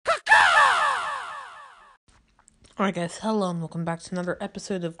Alright guys, hello and welcome back to another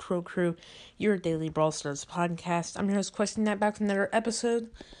episode of Crow Crew, your daily Brawl Stars podcast. I'm your host, Question Night, back with another episode.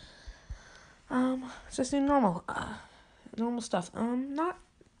 Just doing normal stuff. Not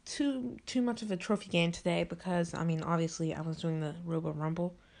too much of a trophy game today because, obviously I was doing the Robo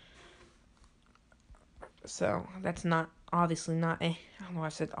Rumble. So, that's obviously not a, I don't know why I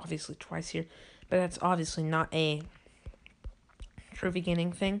said obviously twice here, but that's obviously not a trophy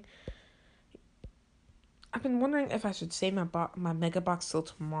gaining thing. I've been wondering if I should save my mega box till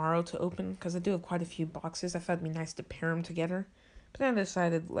tomorrow to open, because I do have quite a few boxes. I thought it'd be nice to pair them together, but then I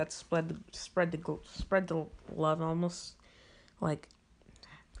decided let's spread the love almost. So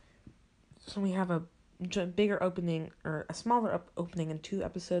we have a bigger opening or a smaller opening in 2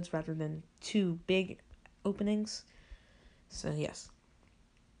 episodes rather than 2 big openings. So yes.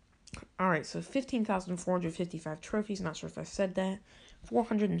 Alright, so 15,455 trophies. Not sure if I said that.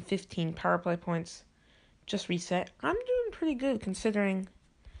 415 power play points. Just reset. I'm doing pretty good considering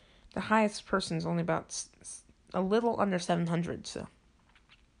the highest person's only about a little under 700, so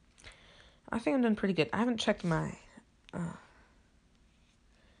I think I'm doing pretty good. I haven't checked my alright,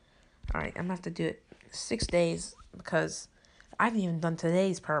 I'm gonna have to do it 6 days because I haven't even done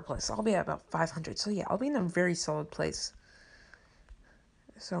today's power play, so I'll be at about 500. So yeah, I'll be in a very solid place.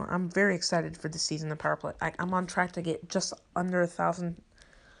 So I'm very excited for this season of power play. I'm on track to get just under 1,000,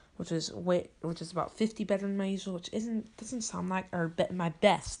 which is about 50 better than my usual, which doesn't sound like my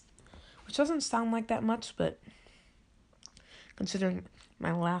best, which doesn't sound like that much, but considering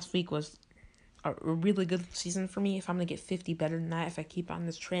my last week was a really good season for me, if I'm gonna get 50 better than that, if I keep on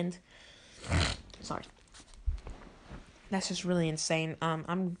this trend, sorry, that's just really insane.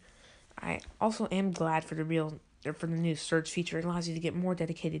 I also am glad for the new surge feature. It allows you to get more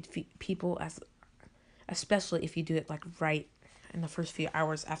dedicated people, especially if you do it right in the first few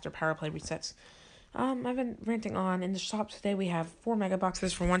hours after power play resets. I've been ranting on. In the shop today, we have 4 mega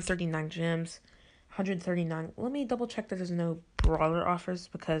boxes for 139 gems, 139. Let me double check that there's no brawler offers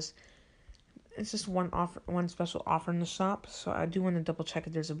because it's just one special offer in the shop. So I do want to double check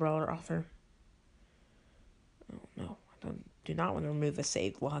if there's a brawler offer. Oh no, do not want to remove a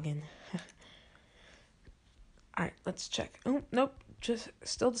saved login. Alright, let's check. Oh, nope, just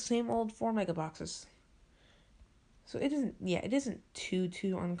still the same old 4 mega boxes. So it isn't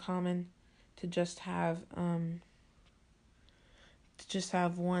too uncommon to just have one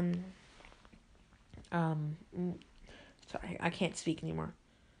sorry, I can't speak anymore.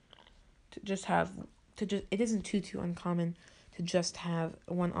 It isn't too uncommon to just have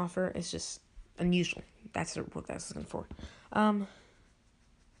one offer. It's just unusual. That's what that's looking for.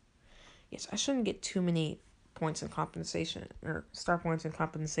 Yes, I shouldn't get too many points in compensation or star points in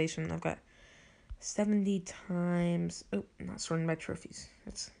compensation. I've got 70 times. Oh, I'm not sorting my trophies.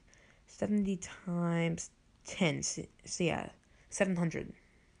 That's 70 times 10. So yeah, 700.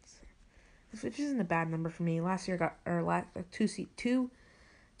 Which isn't a bad number for me. Last year I got 2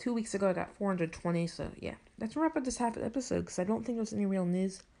 weeks ago I got 420. So yeah, let's wrap up this half episode because I don't think there's any real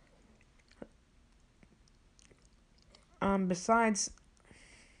news.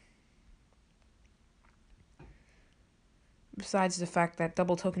 Besides the fact that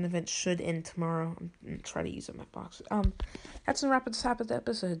double token event should end tomorrow, I'm going to try to use up my box. That's gonna wrap up this half of the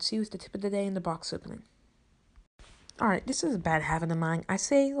episode. See you with the tip of the day and the box opening. Alright, this is a bad habit of mine. I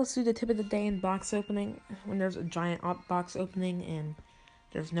say let's do the tip of the day and box opening when there's a giant box opening and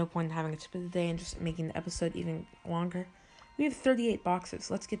there's no point in having a tip of the day and just making the episode even longer. We have 38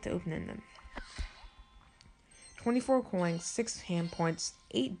 boxes. Let's get to opening them. 24 coins, 6 hand points,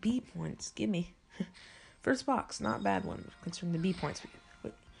 8 B points. Gimme. First box, not a bad one, considering the B points.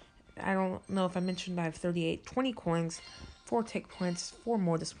 I don't know if I mentioned I have 38. 20 coins, 4 tick points, 4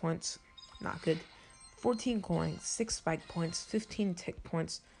 mortis points. Not good. 14 coins, 6 spike points, 15 tick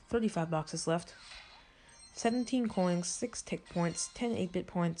points, 35 boxes left. 17 coins, 6 tick points, 10 8-bit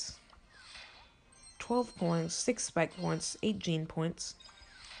points. 12 coins, 6 spike points, 8 gene points.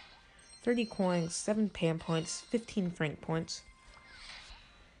 30 coins, 7 Pam points, 15 Frank points.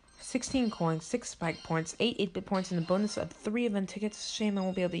 16 coins, 6 spike points, 8 8-bit points, and a bonus of 3 event tickets. Shame I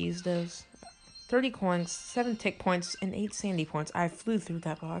won't be able to use those. 30 coins, 7 tick points, and 8 Sandy points. I flew through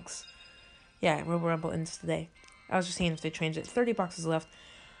that box. Yeah, Robo Rumble ends today. I was just seeing if they changed it. 30 boxes left.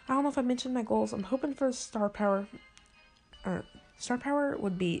 I don't know if I mentioned my goals. I'm hoping for star power. Star power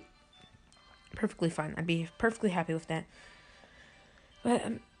would be perfectly fine. I'd be perfectly happy with that.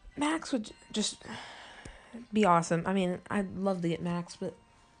 But Max would just be awesome. I mean, I'd love to get Max, but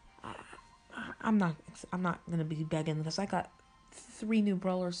I'm not gonna be begging because I got 3 new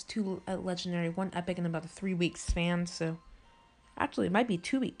brawlers, 2 legendary, 1 epic in about a 3-week span. So actually, it might be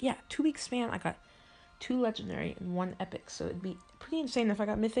 2 week. Yeah, 2 week span. I got 2 legendary, and 1 epic. So it'd be pretty insane if I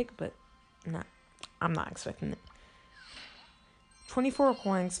got mythic, but I'm not expecting it. 24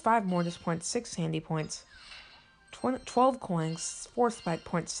 coins, 5 Mortis points, 6 Sandy points. 12 coins, 4 Spike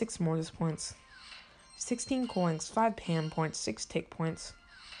points, 6 Mortis points. 16 coins, 5 Pam points, 6 Tick points.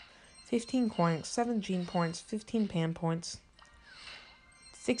 15 coins, 7 Gene points, 15 Pam points.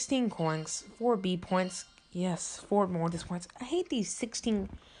 16 coins, 4 B points, yes, 4 Mortis points. I hate these 16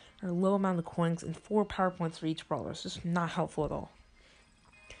 or low amount of coins and 4 power points for each brawler. It's just not helpful at all.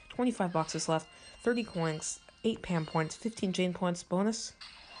 25 boxes left, 30 coins, 8 Pam points, 15 Jane points, bonus,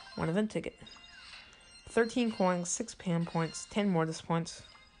 1 event ticket. 13 coins, 6 Pam points, 10 Mortis points.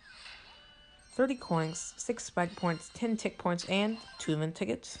 30 coins, 6 Spike points, 10 Tick points, and 2 event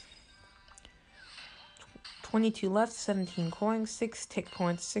tickets. 22 left, 17 coins, 6 Tick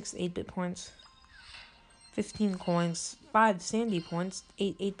points, 6 8-bit points. 15 coins, 5 Sandy points,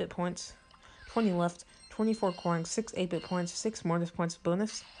 8 8-bit points. 20 left, 24 coins, 6 8-bit points, 6 Mortis points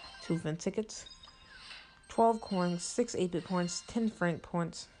bonus, 2 event tickets. 12 coins, 6 8-bit points, 10 Frank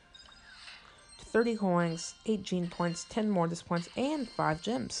points. 30 coins, 8 Gene points, 10 Mortis points, and 5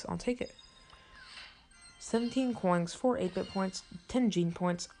 gems. I'll take it. 17 coins, 4 8-bit points, 10 Gene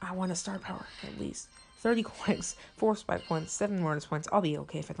points. I want a star power, at least. 30 coins, 4 Spike points, 7 Mortis points. I'll be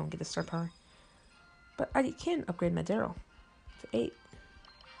okay if I don't get a star power. But I can upgrade my Daryl to 8.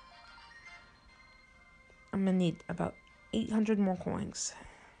 I'm going to need about 800 more coins.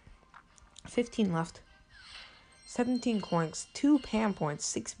 15 left. 17 coins, 2 Pam points,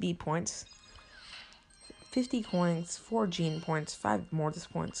 6 B points. 50 coins, 4 Gene points, 5 Mortis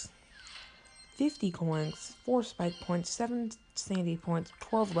points. 50 coins, 4 Spike points, 7 Sandy points,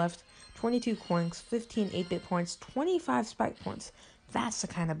 12 left. 22 coins, 15 8-bit points, 25 Spike points. That's the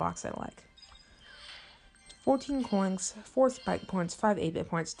kind of box I like. 14 coins, 4 Spike points, 5 8-bit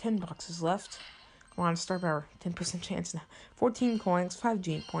points, 10 boxes left. Come on, star power, 10% chance now. 14 coins, 5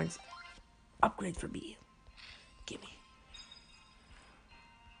 Gene points. Upgrade for B. Gimme.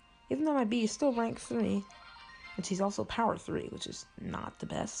 Even though my B is still rank 3, and she's also power 3, which is not the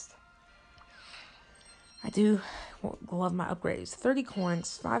best. I do love my upgrades. 30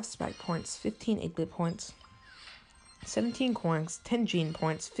 coins, 5 Spike points, 15 8-bit points, 17 coins, 10 Gene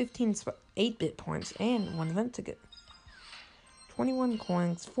points, 15 8-bit points, and 1 event ticket. 21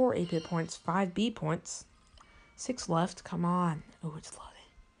 coins, 4 8-bit points, 5 B points, 6 left, come on. Oh, it's loading.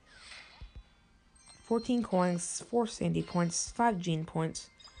 14 coins, 4 Sandy points, 5 Gene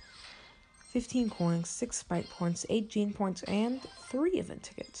points, 15 coins, 6 Spike points, 8 Gene points, and 3 event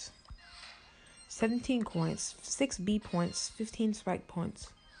tickets. 17 coins, 6 B points, 15 Spike points,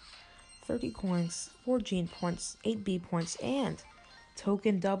 30 coins, 4 Gene points, 8 B points, and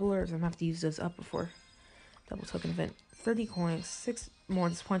token doublers. I'm going to have to use those up before double token event. 30 coins, 6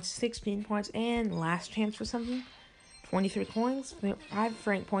 Mortis points, 6 Gene points, and last chance for something. 23 coins, 5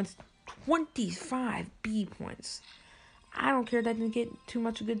 Frank points, 25 B points. I don't care that I didn't get too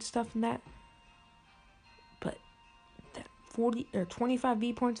much good stuff from that. But that 25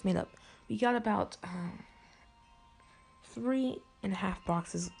 B points made up. We got about 3.5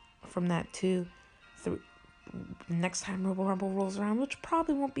 boxes from that too. Next time Robo Rumble rolls around, which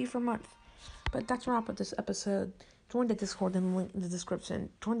probably won't be for a month. But that's a wrap with this episode. Join the Discord in the link in the description.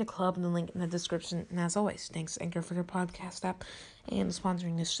 Join the club in the link in the description. And as always, thanks Anchor for their podcast app and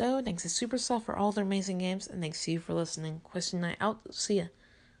sponsoring this show. Thanks to Supercell for all their amazing games. And thanks to you for listening. Question night out. See ya.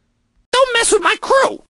 Don't mess with my crew!